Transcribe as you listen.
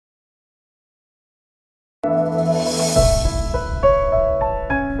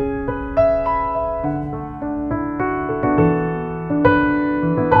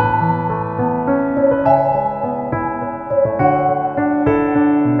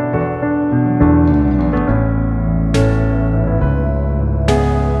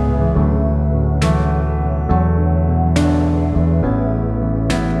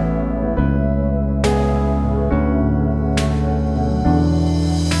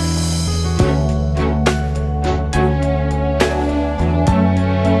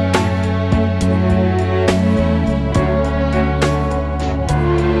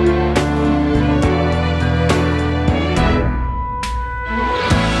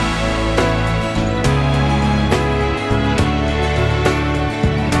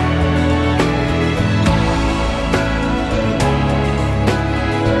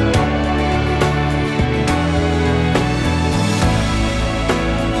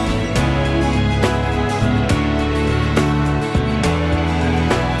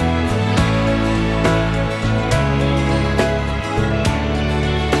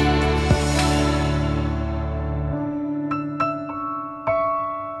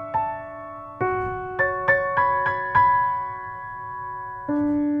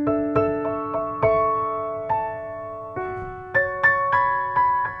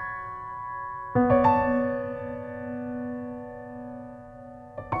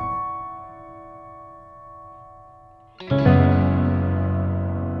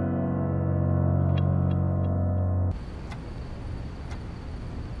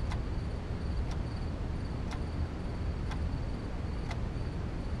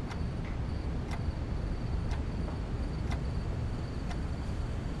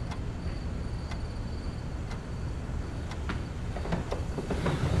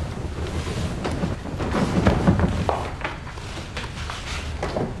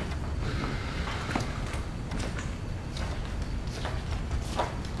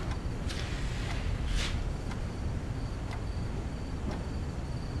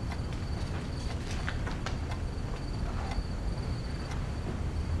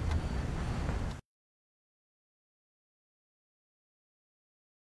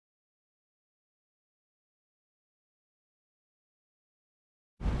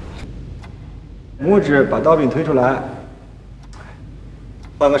拇指把刀柄推出来，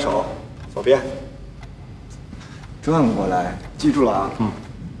换个手，左边，转过来，记住了啊。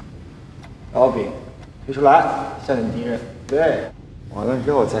刀柄推出来，向你敌人。对，完了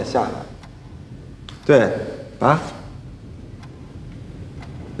之后再下来。对，拔。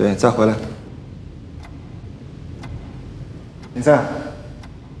对，再回来。林森，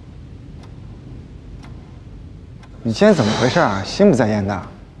你今天怎么回事啊？心不在焉的。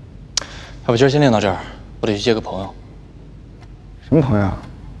要不今儿先练到这儿，我得去接个朋友。什么朋友？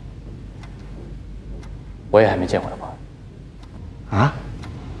我也还没见过的朋友。啊？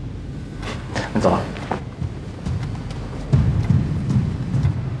你走了。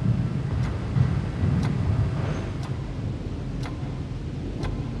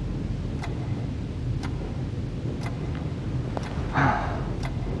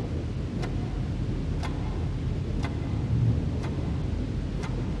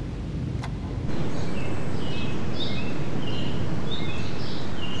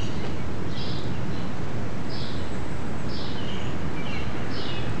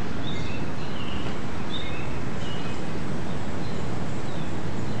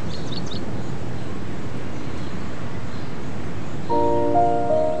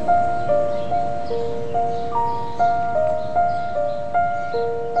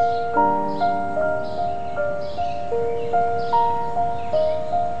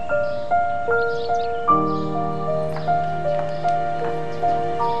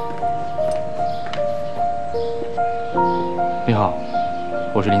你好，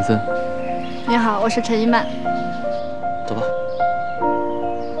我是林森。你好，我是陈一曼。走吧。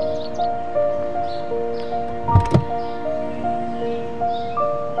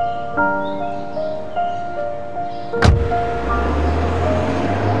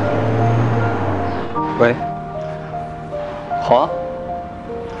喂。好啊。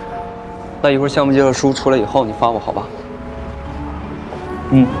那一会儿项目介绍书出来以后，你发我好吧？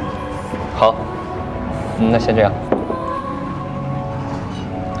好。那先这样。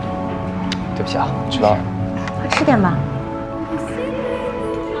对不起啊，迟到了。快吃点吧。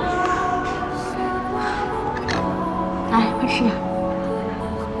来，快吃点。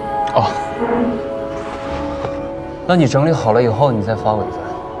哦。那你整理好了以后，你再发我一份。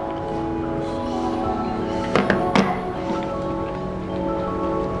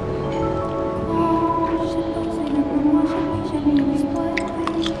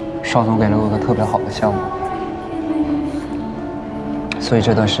邵总给了我个特别好的项目，所以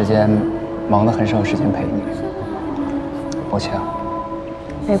这段时间忙得很少有时间陪你，抱歉啊。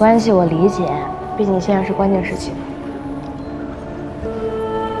没关系，我理解，毕竟现在是关键时期。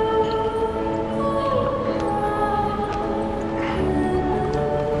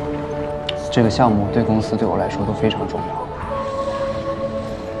这个项目对公司对我来说都非常重要，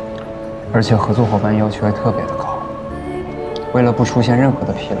而且合作伙伴要求还特别的高。为了不出现任何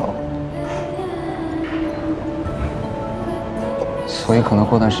的纰漏，所以可能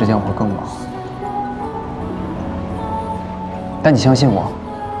过段时间我会更忙。但你相信我，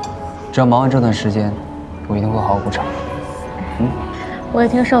只要忙完这段时间，我一定会好好补偿。我也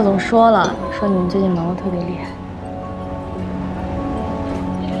听邵总说了，说你们最近忙得特别厉害。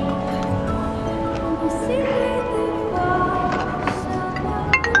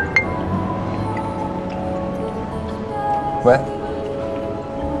喂，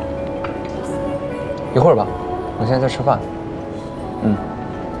一会儿吧，我现在在吃饭。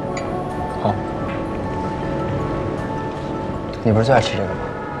好。你不是最爱吃这个吗？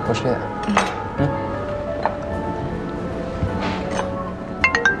多吃点。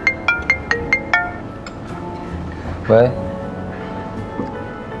喂。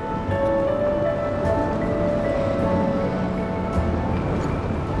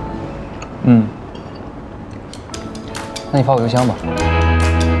那你发我邮箱吧。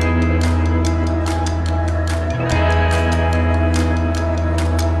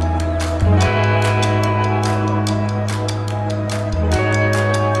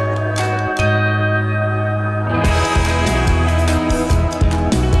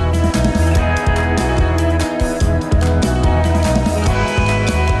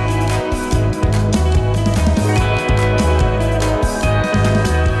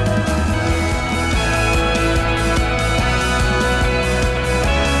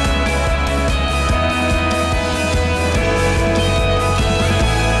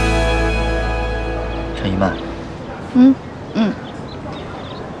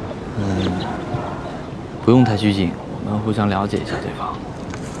不用太拘谨，我们互相了解一下对方。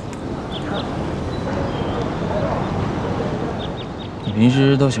你平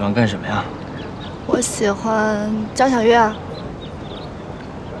时都喜欢干什么呀？我喜欢交响乐啊。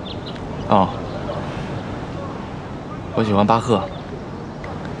哦，我喜欢巴赫。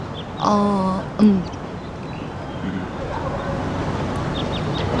哦，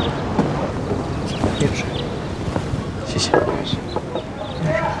谢谢。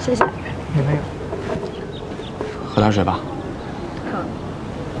谢谢。也没有。喝点水吧。好。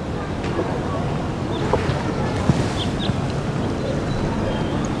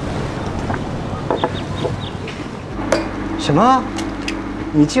什么？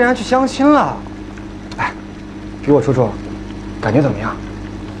你竟然去相亲了？哎，给我说说，感觉怎么样？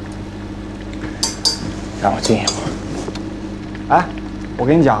让我静一会儿。哎，我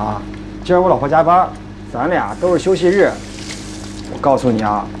跟你讲啊，今儿我老婆加班，咱俩都是休息日。我告诉你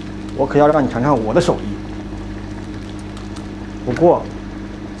啊，我可要让你尝尝我的手艺。不过，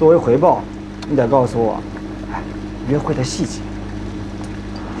作为回报，你得告诉我，哎，约会的细节。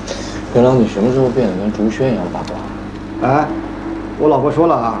原来你什么时候变得跟竹轩一样八卦？哎，我老婆说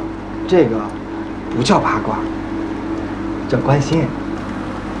了啊，这个不叫八卦，叫关心。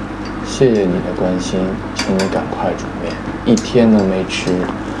谢谢你的关心，请你赶快煮面，一天都没吃，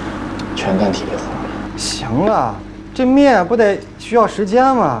全干体力活了。行了，这面不得需要时间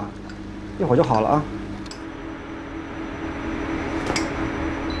吗？一会儿就好了啊。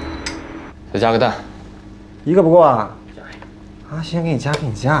再加个蛋。一个不够啊？啊，行，给你加，给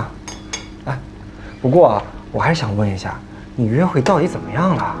你加。哎，不过啊，我还是想问一下，你约会到底怎么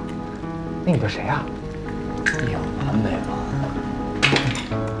样了？那女的谁呀？有完没完？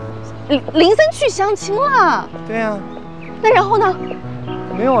林森去相亲了。对呀。那然后呢？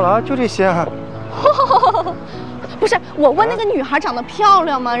没有了，就这些啊。不是，我问那个女孩长得漂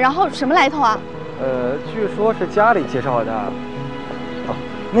亮吗？然后什么来头啊？据说是家里介绍的。哦，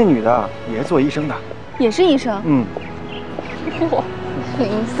那女的也是做医生的。也是医生。嗯。嚯，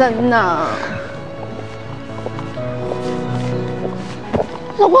林森呐。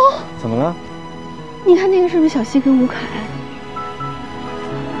老公。怎么了？你看那个是不是小西跟吴凯？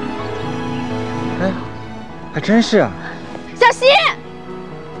哎，还真是啊。小西。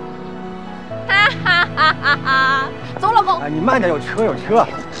哈哈哈哈哈！走，老公。哎，你慢点，有车有车。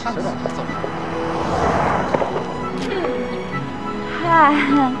看着走。嗨，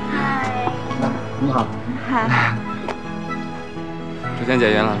你好。嗨。之前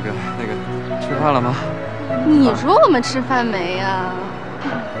姐、袁老哥，那个吃饭了吗？你说我们吃饭没呀？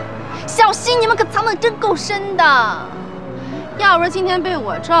小西，你们可藏得真够深的。要不是今天被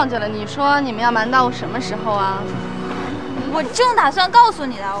我撞见了，你说你们要瞒到什么时候啊？我正打算告诉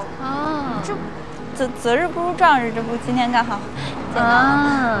你的。啊，这择日不如撞日，这不今天刚好见到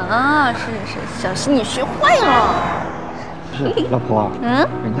了。是，小西你学坏了。不是，老婆。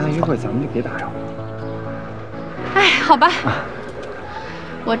人家约会咱们就别打扰了。哎，好吧。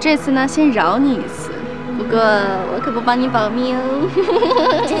我这次呢，先饶你一次，不过我可不帮你保密哦。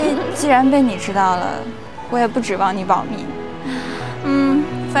这既然被你知道了，我也不指望你保密。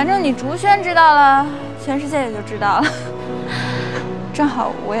反正你竹轩知道了，全世界也就知道了。正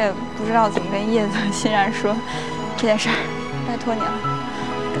好我也不知道怎么跟叶子和欣然说这件事儿，拜托你了，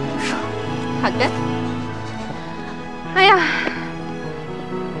跟他们说。好的。哎呀，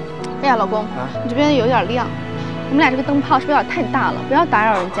老公，你这边有点亮。我们俩这个灯泡是不是有点太大了？不要打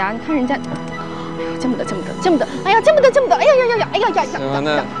扰人家。你看人家，哎呀，见不得。哎呀，见不得。哎呀。行，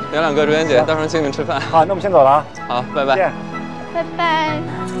那袁老哥、竹园姐，到时候请你们吃饭。好，那我们先走了啊。好，拜拜。见。拜拜。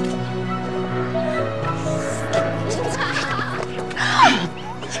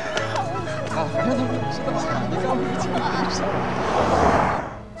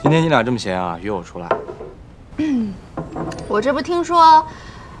今天你俩这么闲啊，约我出来。我这不听说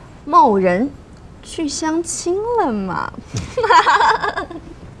某人去相亲了吗？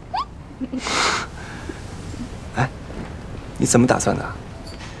哎，你怎么打算的？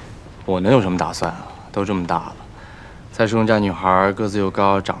我能有什么打算啊？都这么大了，再说人家女孩个子又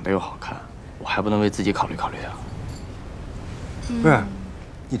高，长得又好看，我还不能为自己考虑考虑啊？不是，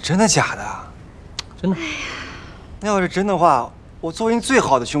你真的假的？真的。那要是真的话，我作为你最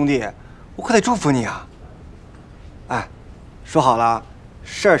好的兄弟，我可得祝福你啊！哎，说好了，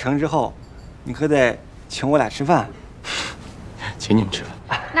事儿成之后，你可得请我俩吃饭。请你们吃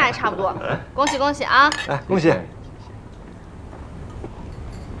饭。那也差不多，恭喜恭喜啊！来，恭喜！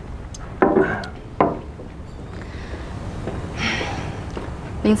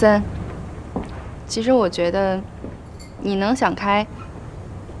林森，其实我觉得你能想开，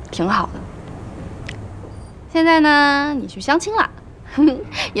挺好的。现在呢，你去相亲了，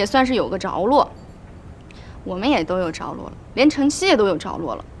也算是有个着落。我们也都有着落了，连晨曦也都有着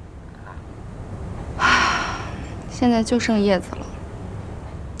落了。现在就剩叶子了。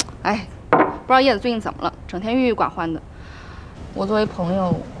哎，不知道叶子最近怎么了，整天郁郁寡欢的。我作为朋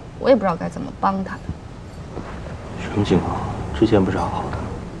友，我也不知道该怎么帮他的。什么情况？之前不是好好的？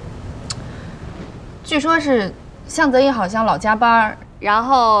据说是向泽羿好像老加班，然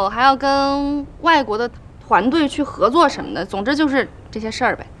后还要跟外国的团队去合作什么的，总之就是这些事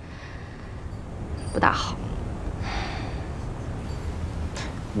儿呗，不大好。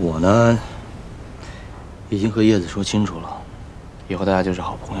我呢，已经和叶子说清楚了，以后大家就是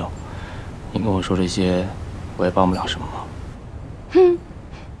好朋友。你跟我说这些，我也帮不了什么忙。哼，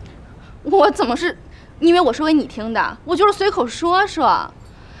我怎么是？你以为我说给你听的？我就是随口说说。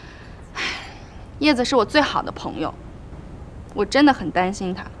唉，叶子是我最好的朋友，我真的很担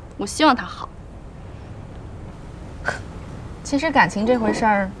心他，我希望他好。其实感情这回事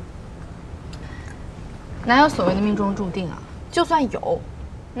儿，哪有所谓的命中注定啊？就算有，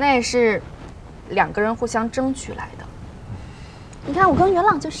那也是两个人互相争取来的。你看我跟元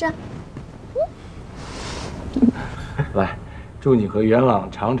朗就是。来，祝你和元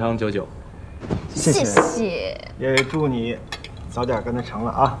朗长长久久。谢谢。谢谢。也祝你早点跟他成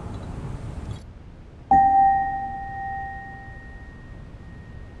了啊。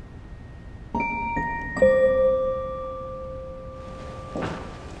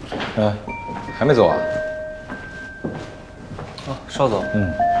还没走啊？哦，邵总，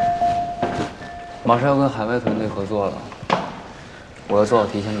马上要跟海外团队合作了，我要做好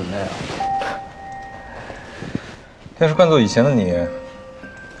提前准备了。要是换做以前的你，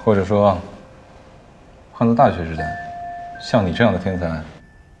或者说换做大学时代，像你这样的天才，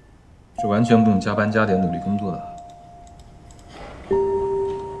是完全不用加班加点努力工作的。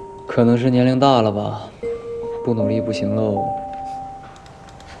可能是年龄大了吧，不努力不行喽。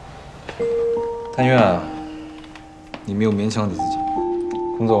但愿啊，你没有勉强你自己，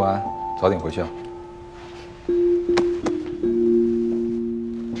工作完早点回去啊。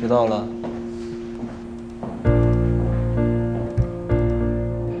知道了。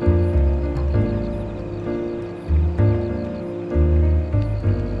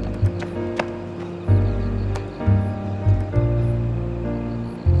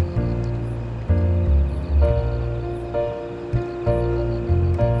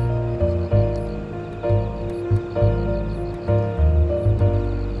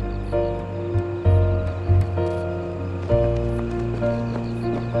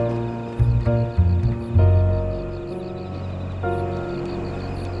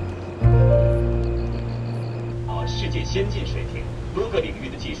先进水平，多个领域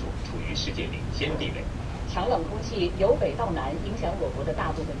的技术处于世界领先地位。强冷空气由北到南影响我国的大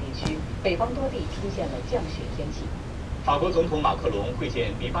部分地区，北方多地出现了降雪天气。法国总统马克龙会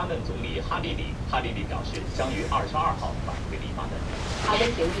见黎巴嫩总理哈利里，哈利里表示将于22号返回黎巴嫩。阿根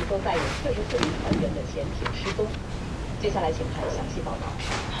廷一艘载有44名船员的潜艇失踪。接下来请看详细报道。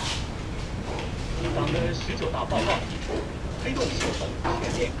党的19大报告提出，推动形成全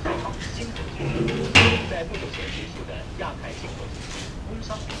面开放新格局。在不久前结束的亚太经合组织工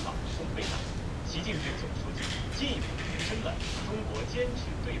商领导峰会上，习近平总书记进一步提升了中国坚持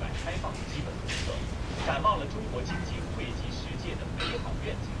对外开放的基本原则，展望了中国经济惠及世界的美好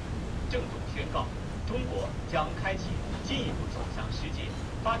愿景，郑重宣告，中国将开启进一步走向世界、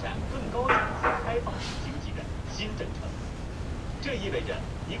发展更高层次开放式经济的新征程。这意味着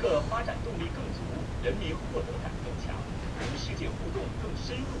一个发展动力更足、人民获得感更强、与世界互动更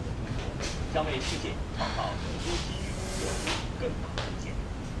深入的中国，将为世界创造更多机遇，做出更大贡献。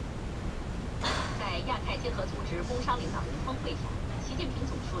在亚太经合组织工商领导人峰会上，习近平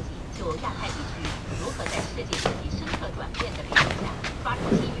总书记就亚太地区如何在世界经济深刻转变的背景下抓住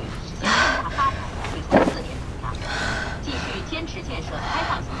机遇，实现更大发展，提出4点主张：继续坚持建设开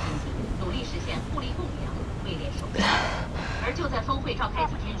放型经济，努力实现互利共赢，位列首位。而就在峰会召开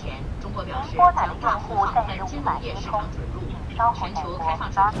几天前，中国表示将大幅放宽金融业市场准入，全球开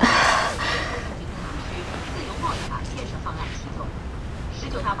放水平，新型经济区自由贸易法建设方案启动。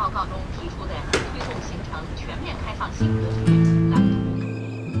19大报告中提出的推动形成全面开放新格局蓝图。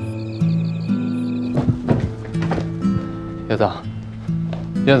叶子，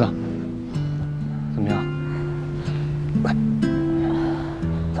叶子，怎么样？快，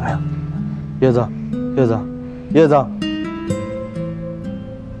怎么样？叶子，叶子，叶子。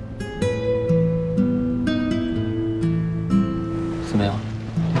怎么样？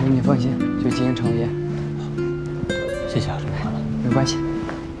你放心，就经营成业。谢谢啊，这么晚了。没关系。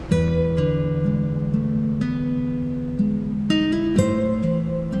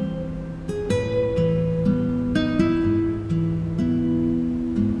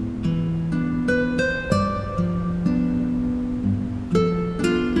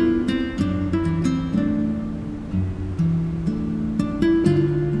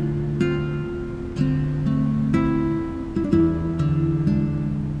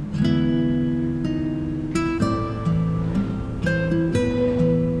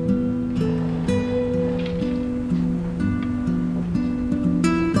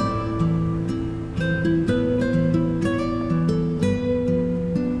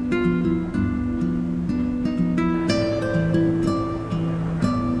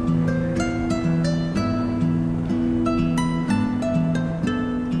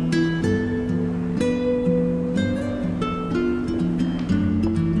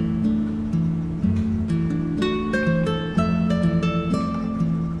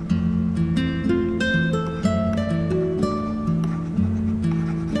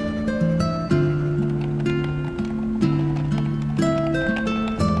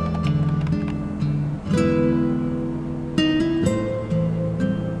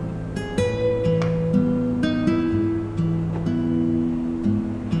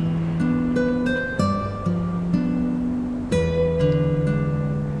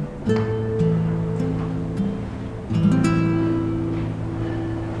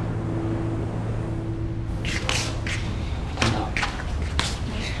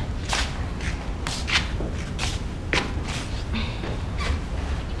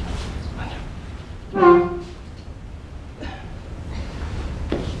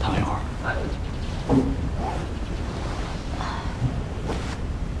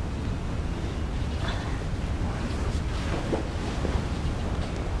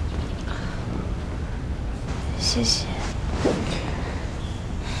谢谢。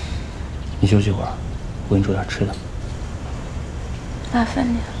你休息会儿，我给你煮点吃的。大分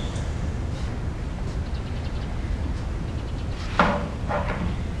量。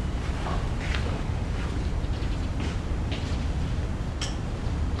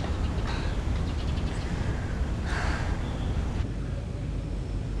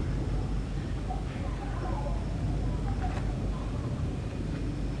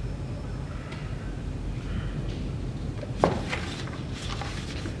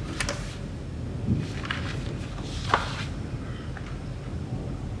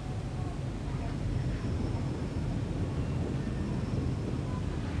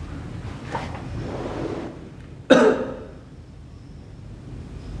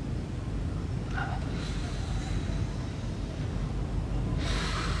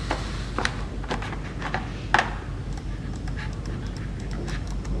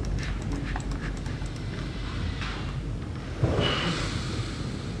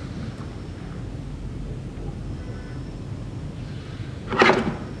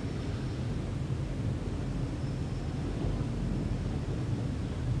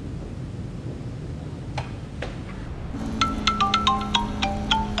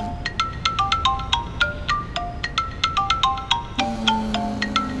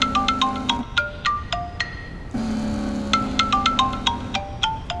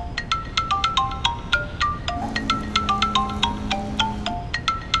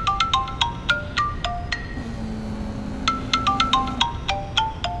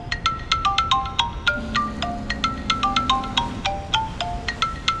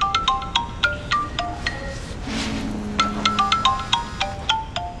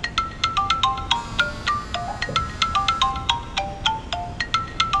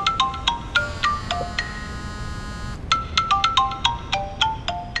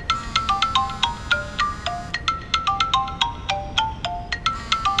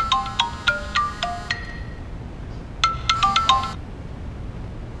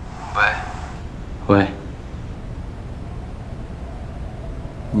喂，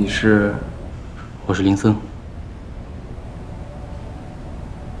你是？我是林森。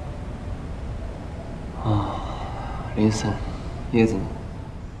啊，林森，叶子呢？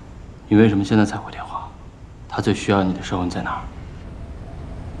你为什么现在才回电话？他最需要你的时候你在哪儿？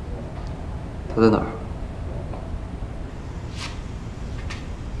他在哪儿？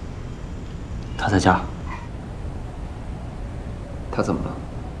他在家。他怎么了？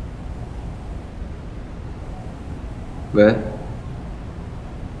喂？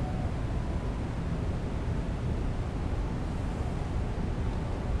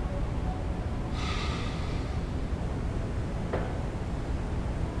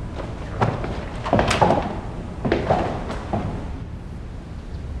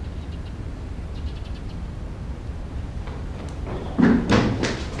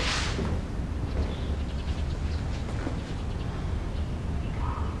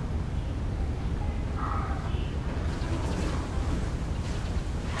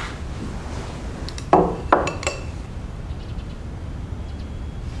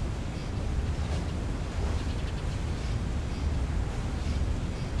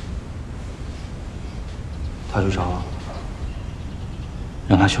他睡着了，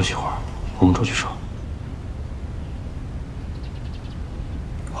让他休息会儿，我们出去说。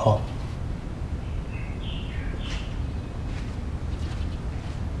好。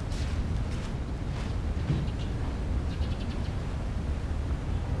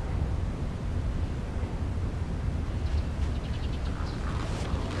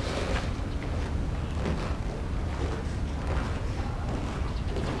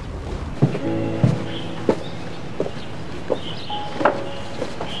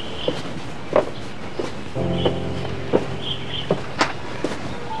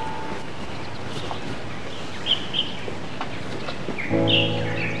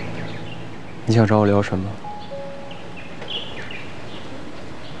你想找我聊什么？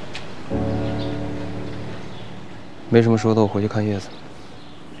没什么说的，我回去看叶子。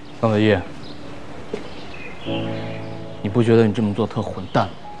方伟业，你不觉得你这么做特混蛋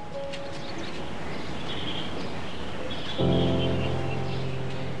吗？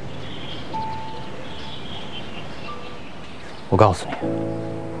我告诉你，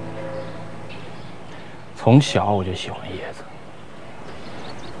从小我就喜欢叶子。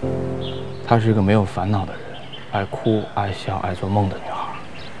她是一个没有烦恼的人，爱哭、爱笑、爱做梦的女孩。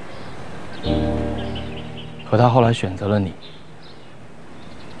可她后来选择了你，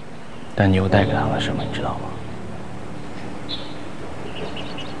但你又带给他了什么，你知道吗？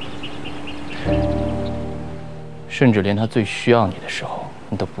甚至连他最需要你的时候，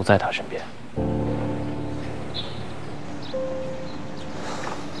你都不在他身边。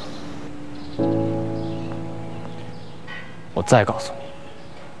我再告诉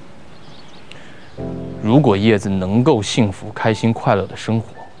你，如果叶子能够幸福、开心、快乐的生活，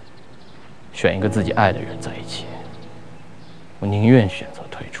选一个自己爱的人在一起，我宁愿选择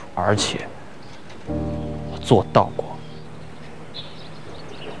退出，而且我做到过。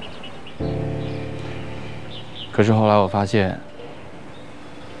可是后来我发现，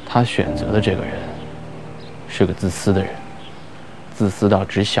他选择的这个人是个自私的人，自私到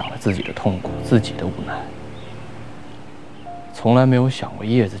只想了自己的痛苦、自己的无奈，从来没有想过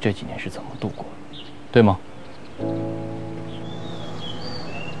叶子这几年是怎么度过的，对吗？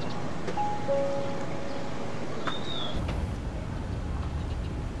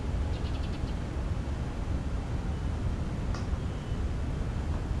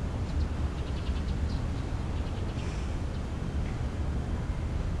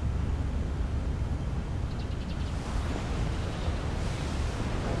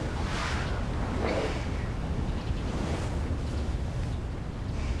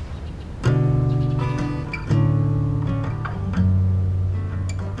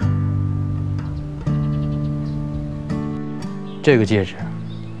这个戒指，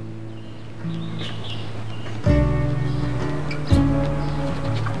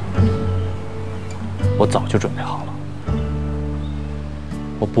我早就准备好了。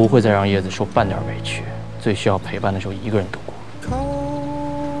我不会再让叶子受半点委屈，最需要陪伴的时候一个人度过。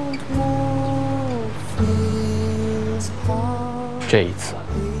这一次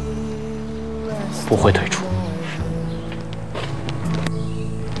不会退出。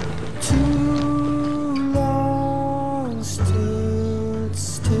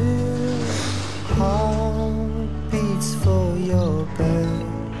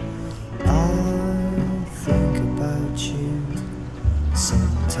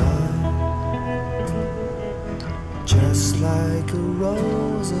Just like a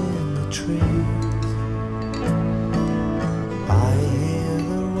rose in the trees, I hear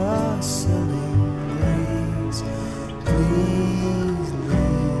the rustling breeze. Please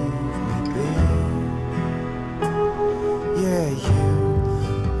leave me be. Yeah, you,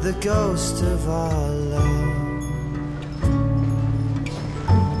 the ghost of our love.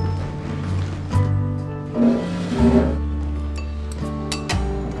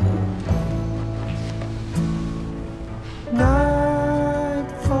 Night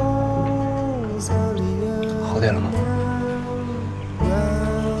falls earlier. 好点了吗？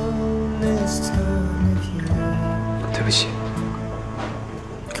 Round this time of year. 对不起，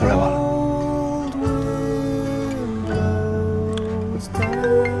我来晚了。 Cold wind blows down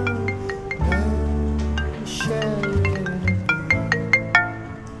and sharing a beer.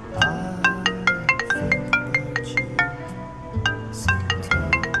 I think about you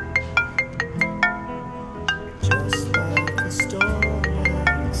sometimes, just like a storm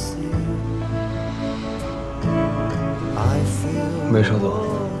at sea. I feel 没收走。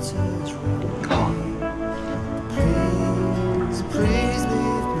 waters run. 好。 Please, please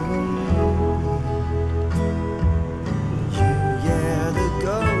leave me. You, yeah, the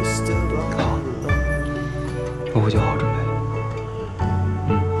ghost of our love. 我会就好好准备。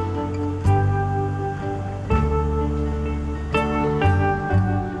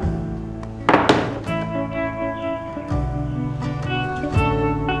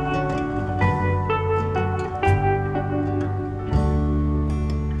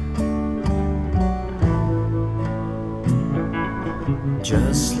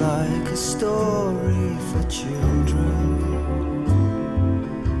 Just like a story for children,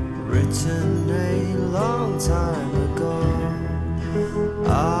 written a long time ago.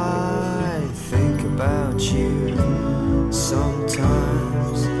 I think about you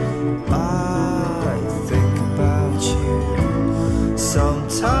sometimes. I think about you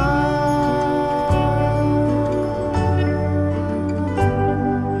sometimes.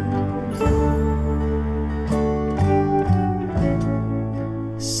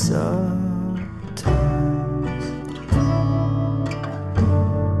 Sometimes.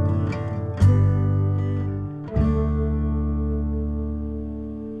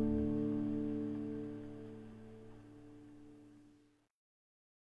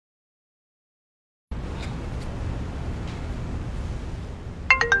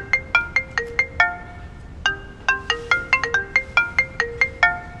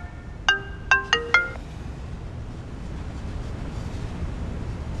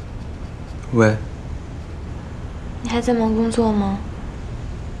 喂，你还在忙工作吗？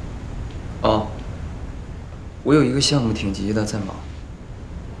我有一个项目挺急的，在忙。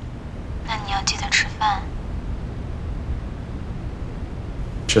那你要记得吃饭。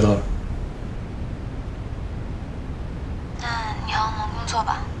知道了。那你好好忙工作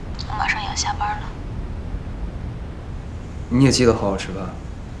吧，我马上也要下班了。你也记得好好吃饭。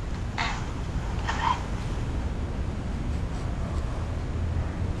拜拜。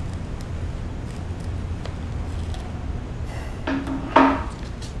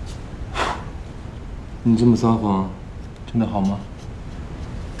你这么撒谎，真的好吗？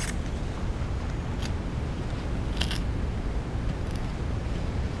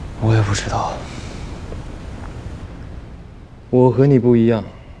我也不知道。我和你不一样，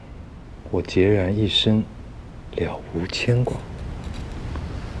我孑然一身，了无牵挂。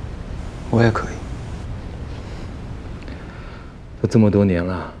我也可以。都这么多年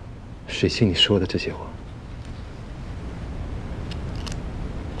了，谁信你说的这些话？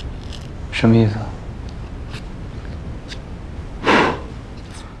什么意思？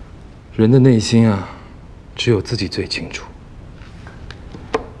人的内心啊，只有自己最清楚。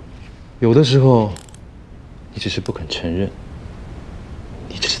有的时候，你只是不肯承认，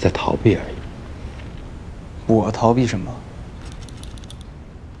你只是在逃避而已。我逃避什么？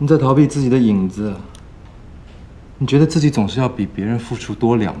你在逃避自己的影子。你觉得自己总是要比别人付出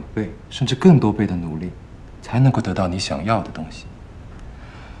多2倍，甚至更多倍的努力，才能够得到你想要的东西。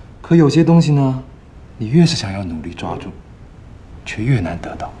可有些东西呢，你越是想要努力抓住，却越难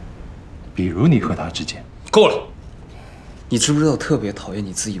得到。比如你和他之间。够了！你知不知道我特别讨厌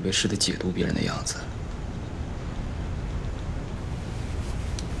你自以为是的解读别人的样子？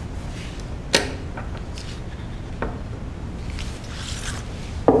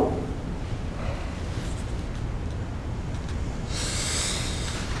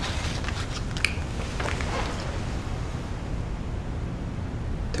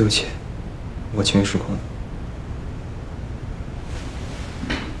对不起，我情绪失控了。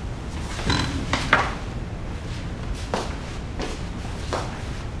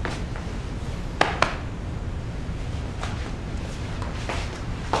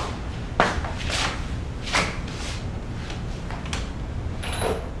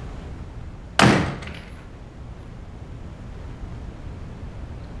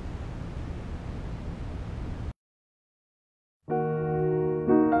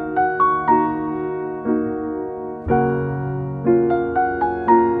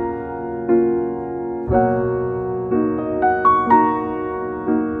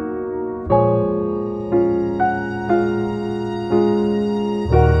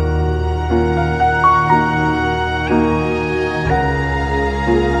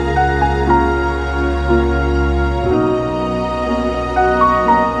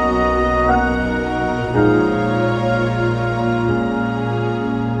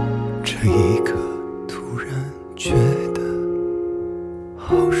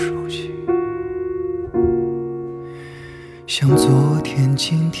像昨天、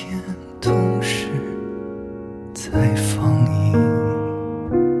今天同时在放映。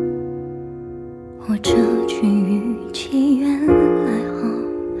我这句语气原来好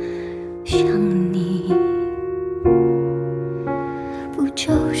像你，不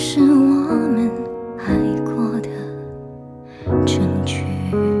就是我们爱过的证据？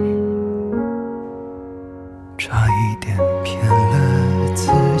差一点骗了自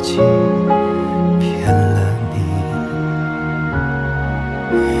己，骗了你。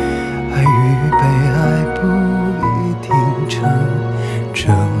爱与被爱不一定成正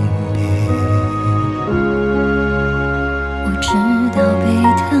比。我知道被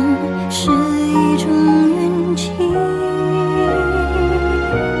疼是一种运气，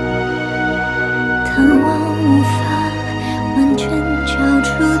但我无法完全交出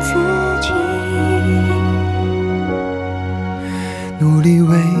自己。努力为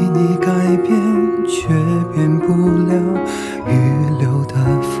你改变，却变不了预留的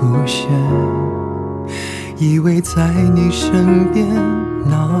伏线。以为在你身边，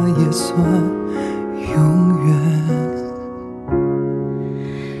那也算永远。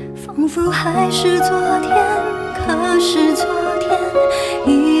仿佛还是昨天，可是昨天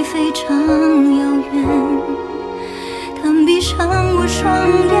已非常遥远。但闭上我双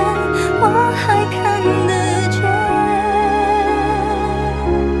眼，我还看得见。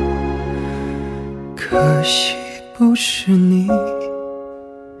可惜不是你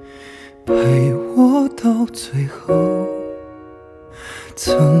陪我到最后，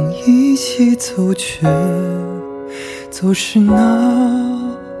曾一起走，却走失那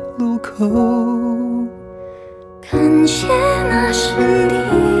路口。感谢那是你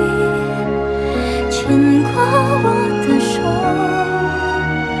牵过我的手，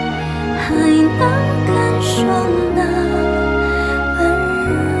还能感受那